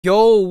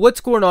Yo,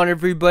 what's going on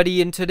everybody?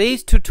 In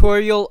today's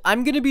tutorial,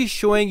 I'm going to be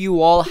showing you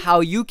all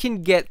how you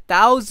can get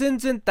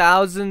thousands and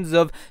thousands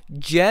of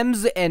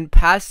gems and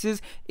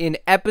passes in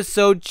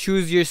episode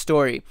Choose Your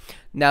Story.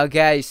 Now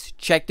guys,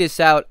 check this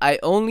out. I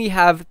only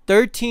have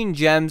 13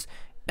 gems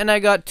and I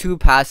got 2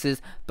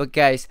 passes, but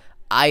guys,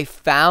 I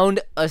found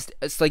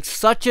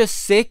such a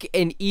sick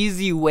and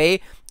easy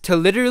way to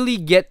literally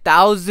get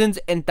thousands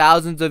and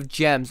thousands of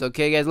gems.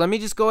 Okay guys, let me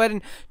just go ahead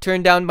and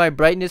turn down my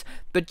brightness,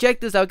 but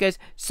check this out guys.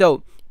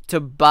 So to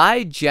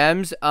buy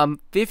gems,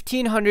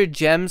 1500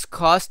 gems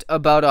cost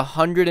about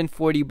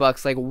 140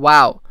 bucks. Like,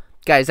 wow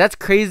guys, that's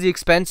crazy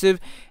expensive.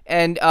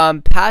 And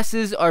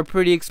passes are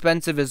pretty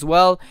expensive as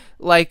well.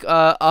 Like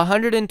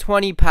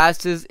 120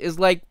 passes is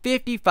like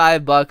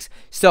 55 bucks.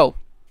 So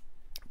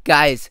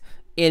guys,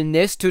 in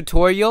this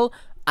tutorial,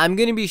 I'm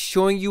going to be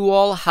showing you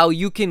all how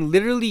you can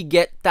literally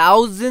get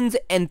thousands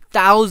and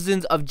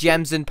thousands of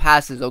gems and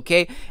passes,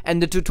 okay?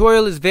 And the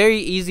tutorial is very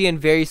easy and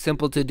very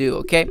simple to do,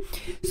 okay?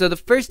 So the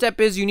first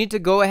step is you need to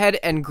go ahead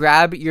and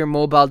grab your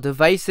mobile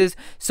devices.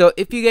 So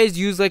if you guys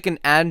use like an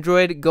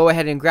Android, go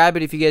ahead and grab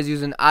it. If you guys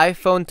use an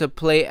iPhone to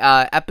play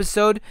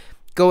episode,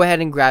 go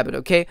ahead and grab it,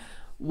 okay?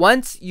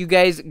 Once you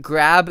guys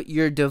grab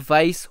your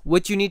device,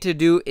 what you need to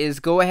do is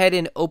go ahead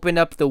and open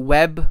up the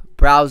web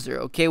browser,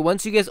 okay?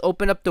 Once you guys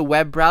open up the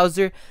web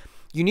browser,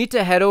 you need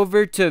to head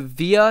over to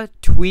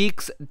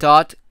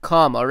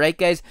viatweaks.com, alright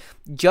guys?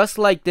 Just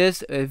like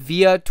this,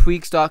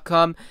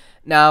 viatweaks.com.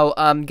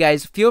 Now,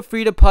 guys, feel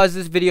free to pause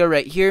this video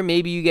right here.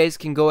 Maybe you guys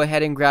can go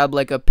ahead and grab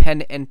like a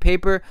pen and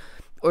paper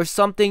or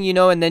something, you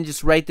know, and then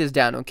just write this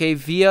down, okay?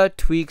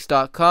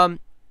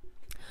 viatweaks.com.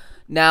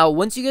 Now,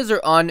 once you guys are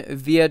on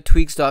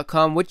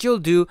viatweaks.com, what you'll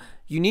do,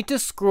 you need to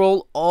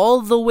scroll all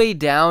the way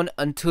down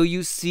until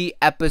you see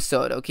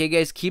episode. Okay,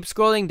 guys, keep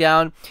scrolling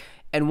down.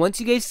 And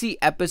once you guys see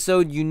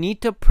episode, you need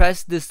to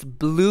press this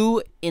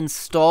blue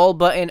install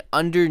button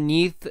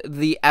underneath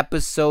the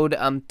episode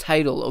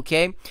title,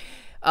 okay?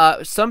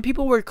 Some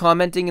people were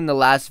commenting in the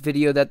last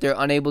video that they're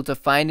unable to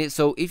find it.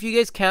 So if you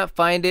guys can't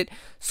find it,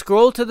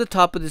 scroll to the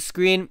top of the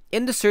screen.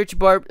 In the search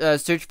bar,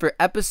 search for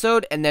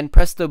episode and then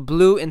press the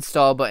blue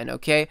install button,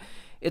 okay?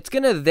 It's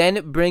gonna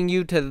then bring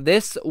you to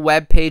this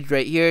web page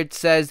right here. It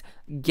says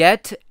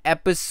get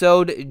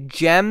episode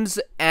gems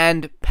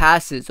and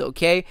passes,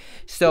 okay?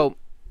 So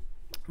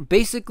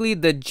basically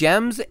the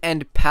gems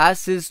and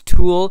passes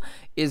tool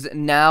is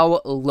now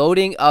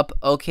loading up,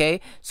 okay?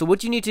 So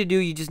what you need to do,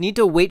 you just need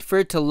to wait for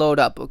it to load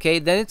up, okay?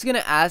 Then it's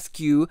gonna ask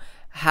you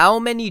how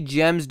many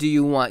gems do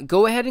you want.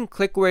 Go ahead and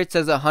click where it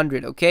says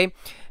 100, okay?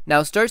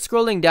 Now start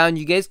scrolling down.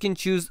 You guys can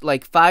choose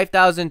like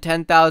 5,000,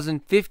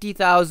 10,000,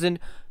 50,000.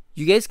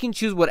 You guys can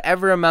choose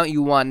whatever amount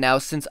you want. Now,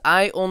 since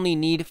I only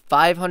need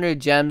 500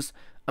 gems,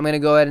 I'm going to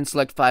go ahead and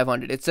select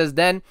 500. It says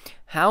then,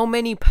 how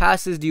many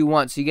passes do you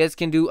want? So you guys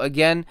can do,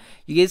 again,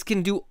 you guys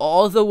can do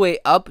all the way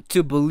up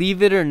to,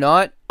 believe it or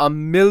not,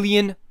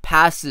 1,000,000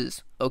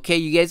 passes. Okay,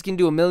 you guys can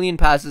do 1,000,000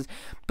 passes.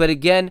 But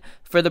again,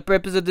 for the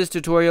purpose of this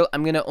tutorial,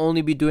 I'm going to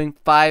only be doing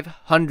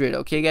 500.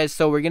 Okay, guys,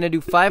 so we're going to do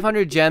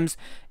 500 gems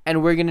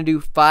and we're going to do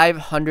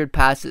 500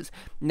 passes.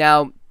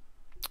 Now,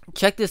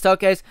 check this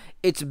out guys,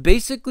 it's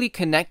basically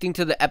connecting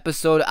to the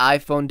episode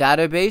iPhone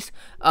database.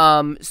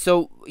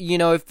 So you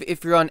know,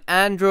 if you're on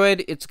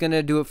Android, it's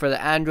gonna do it for the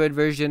Android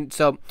version.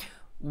 So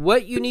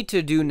what you need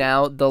to do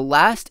now, the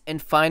last and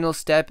final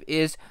step,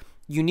 is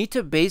you need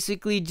to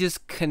basically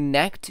just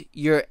connect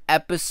your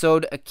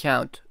episode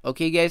account,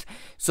 okay guys?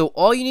 So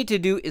all you need to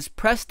do is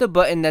press the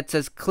button that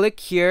says click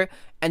here,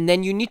 and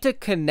then you need to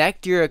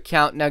connect your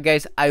account. Now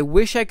guys, I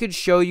wish I could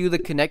show you the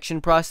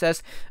connection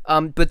process,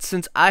 but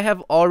since I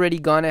have already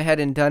gone ahead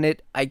and done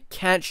it, I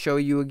can't show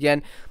you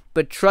again.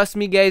 But trust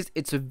me guys,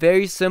 it's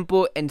very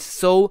simple and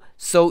so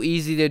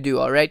easy to do,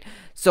 alright?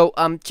 So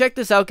check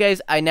this out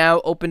guys, I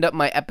now opened up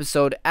my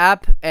episode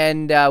app,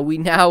 and we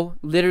now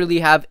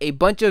literally have a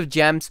bunch of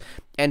gems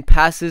and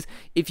passes.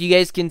 If you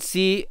guys can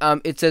see,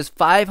 it says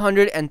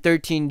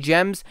 513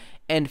 gems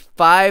and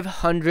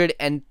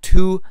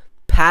 502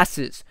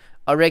 passes.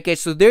 Alright guys,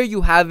 so there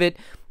you have it.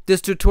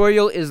 This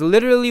tutorial is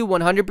literally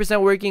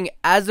 100% working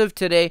as of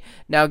today.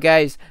 Now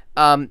guys,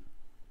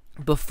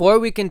 before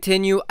we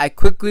continue, I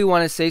quickly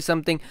want to say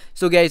something.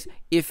 So guys,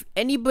 if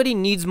anybody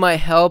needs my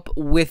help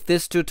with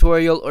this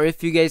tutorial, or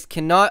if you guys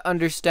cannot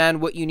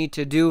understand what you need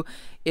to do,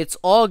 it's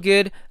all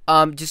good.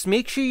 Just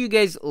make sure you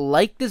guys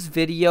like this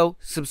video,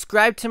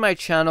 subscribe to my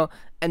channel,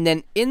 and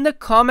then in the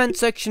comment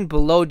section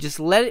below, just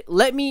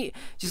let me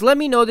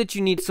know that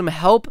you need some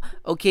help,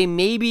 okay?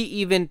 Maybe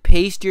even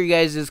paste your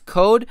guys'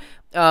 code,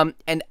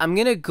 and I'm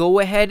gonna go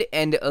ahead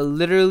and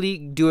literally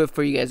do it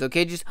for you guys,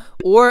 okay?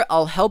 Or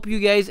I'll help you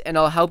guys, and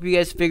I'll help you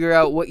guys figure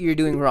out what you're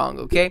doing wrong,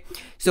 okay?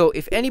 So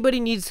if anybody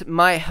needs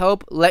my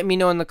help, let me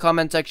know in the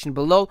comment section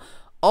below.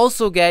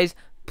 Also guys,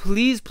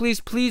 please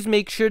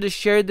make sure to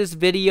share this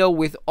video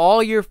with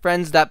all your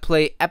friends that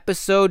play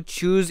episode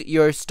Choose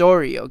Your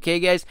Story, okay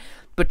guys?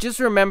 But just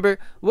remember,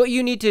 what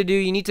you need to do,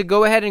 you need to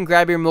go ahead and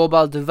grab your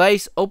mobile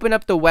device, open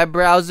up the web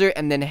browser,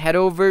 and then head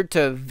over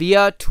to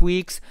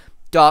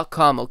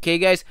viatweaks.com, okay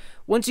guys?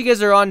 once you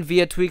guys are on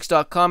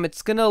viatweaks.com,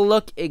 it's gonna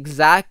look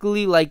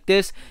exactly like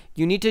this.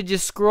 You need to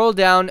just scroll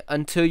down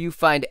until you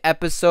find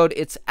episode.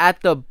 It's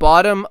at the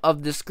bottom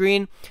of the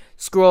screen.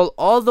 Scroll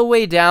all the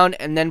way down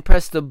and then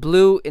press the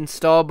blue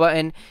install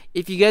button.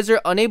 If you guys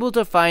are unable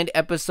to find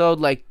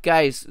episode, like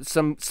guys,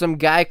 some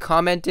guy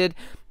commented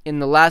in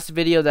the last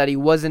video that he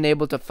wasn't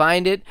able to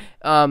find it,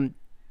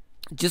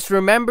 just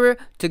remember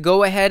to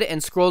go ahead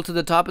and scroll to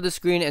the top of the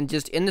screen and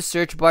just in the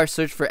search bar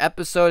search for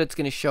episode. It's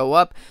going to show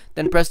up.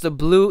 Then press the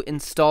blue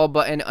install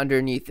button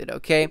underneath it,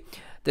 okay?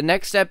 The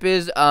next step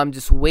is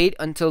just wait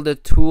until the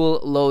tool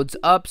loads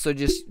up. So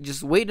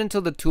just wait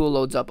until the tool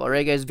loads up.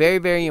 Alright guys, very,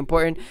 very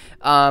important.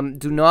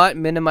 Do not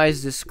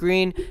minimize the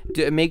screen.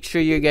 Make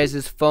sure your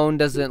guys' phone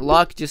doesn't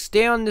lock. Just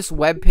stay on this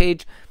web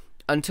page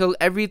until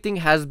everything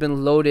has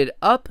been loaded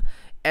up.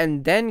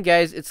 And then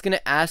guys, it's going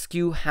to ask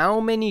you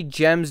how many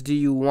gems do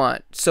you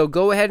want. So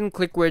go ahead and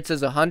click where it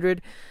says 100.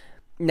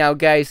 Now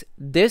guys,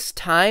 this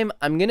time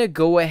I'm going to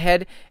go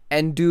ahead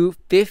and do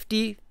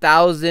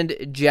 50,000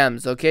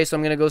 gems. Okay, so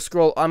I'm going to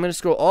scroll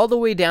all the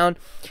way down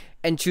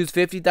and choose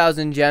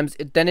 50,000 gems.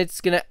 Then it's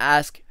going to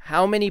ask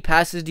how many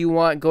passes do you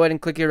want. Go ahead and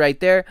click it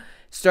right there.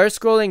 Start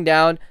scrolling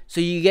down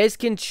so you guys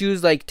can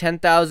choose like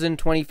 10,000,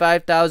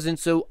 25,000.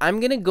 So I'm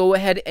going to go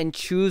ahead and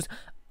choose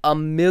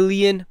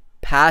 1,000,000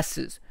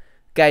 passes.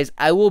 Guys,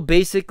 I will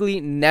basically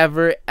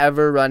never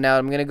ever run out.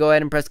 I'm going to go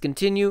ahead and press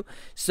continue.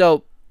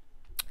 So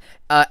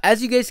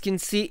as you guys can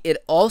see, it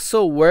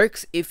also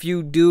works if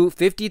you do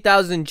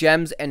 50,000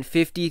 gems and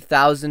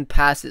 50,000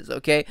 passes,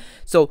 okay?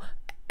 So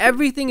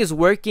everything is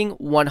working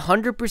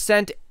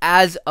 100%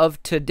 as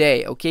of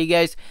today, okay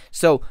guys?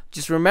 So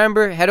just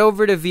remember, head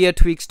over to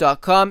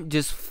viatweaks.com,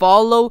 just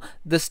follow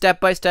the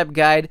step-by-step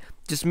guide.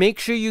 Just make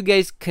sure you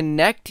guys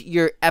connect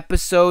your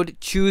episode,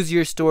 choose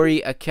your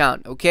story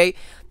account, okay?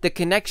 The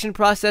connection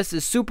process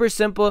is super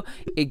simple.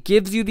 It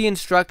gives you the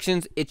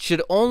instructions. It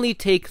should only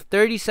take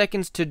 30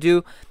 seconds to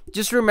do.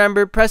 Just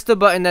remember, press the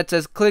button that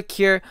says click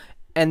here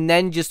and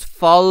then just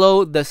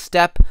follow the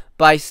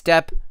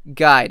step-by-step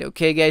guide,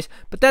 okay guys?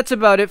 But that's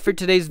about it for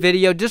today's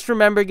video. Just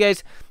remember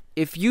guys,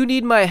 if you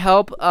need my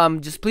help,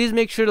 just please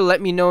make sure to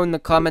let me know in the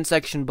comment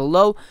section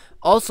below.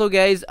 Also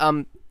guys,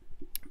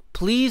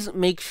 please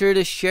make sure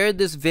to share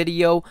this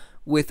video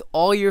with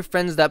all your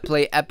friends that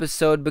play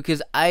episode,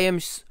 because I'm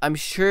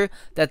sure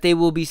that they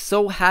will be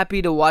so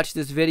happy to watch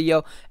this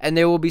video and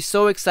they will be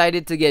so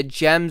excited to get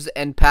gems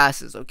and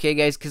passes, okay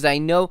guys, because I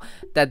know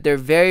that they're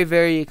very,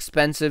 very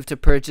expensive to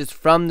purchase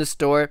from the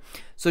store.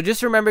 So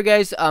just remember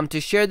guys,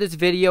 to share this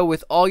video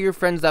with all your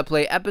friends that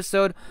play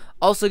episode.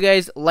 Also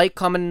guys, like,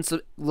 comment,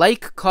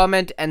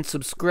 and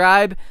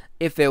subscribe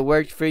if it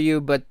worked for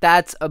you. But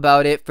that's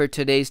about it for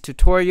today's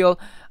tutorial.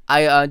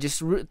 I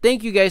just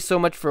thank you guys so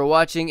much for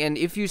watching, and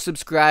if you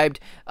subscribed,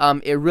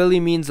 it really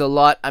means a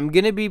lot. I'm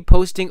gonna be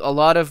posting a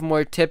lot of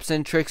more tips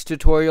and tricks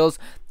tutorials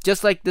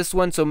just like this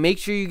one, so make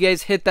sure you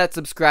guys hit that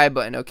subscribe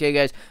button, okay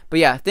guys? But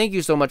yeah, thank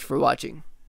you so much for watching.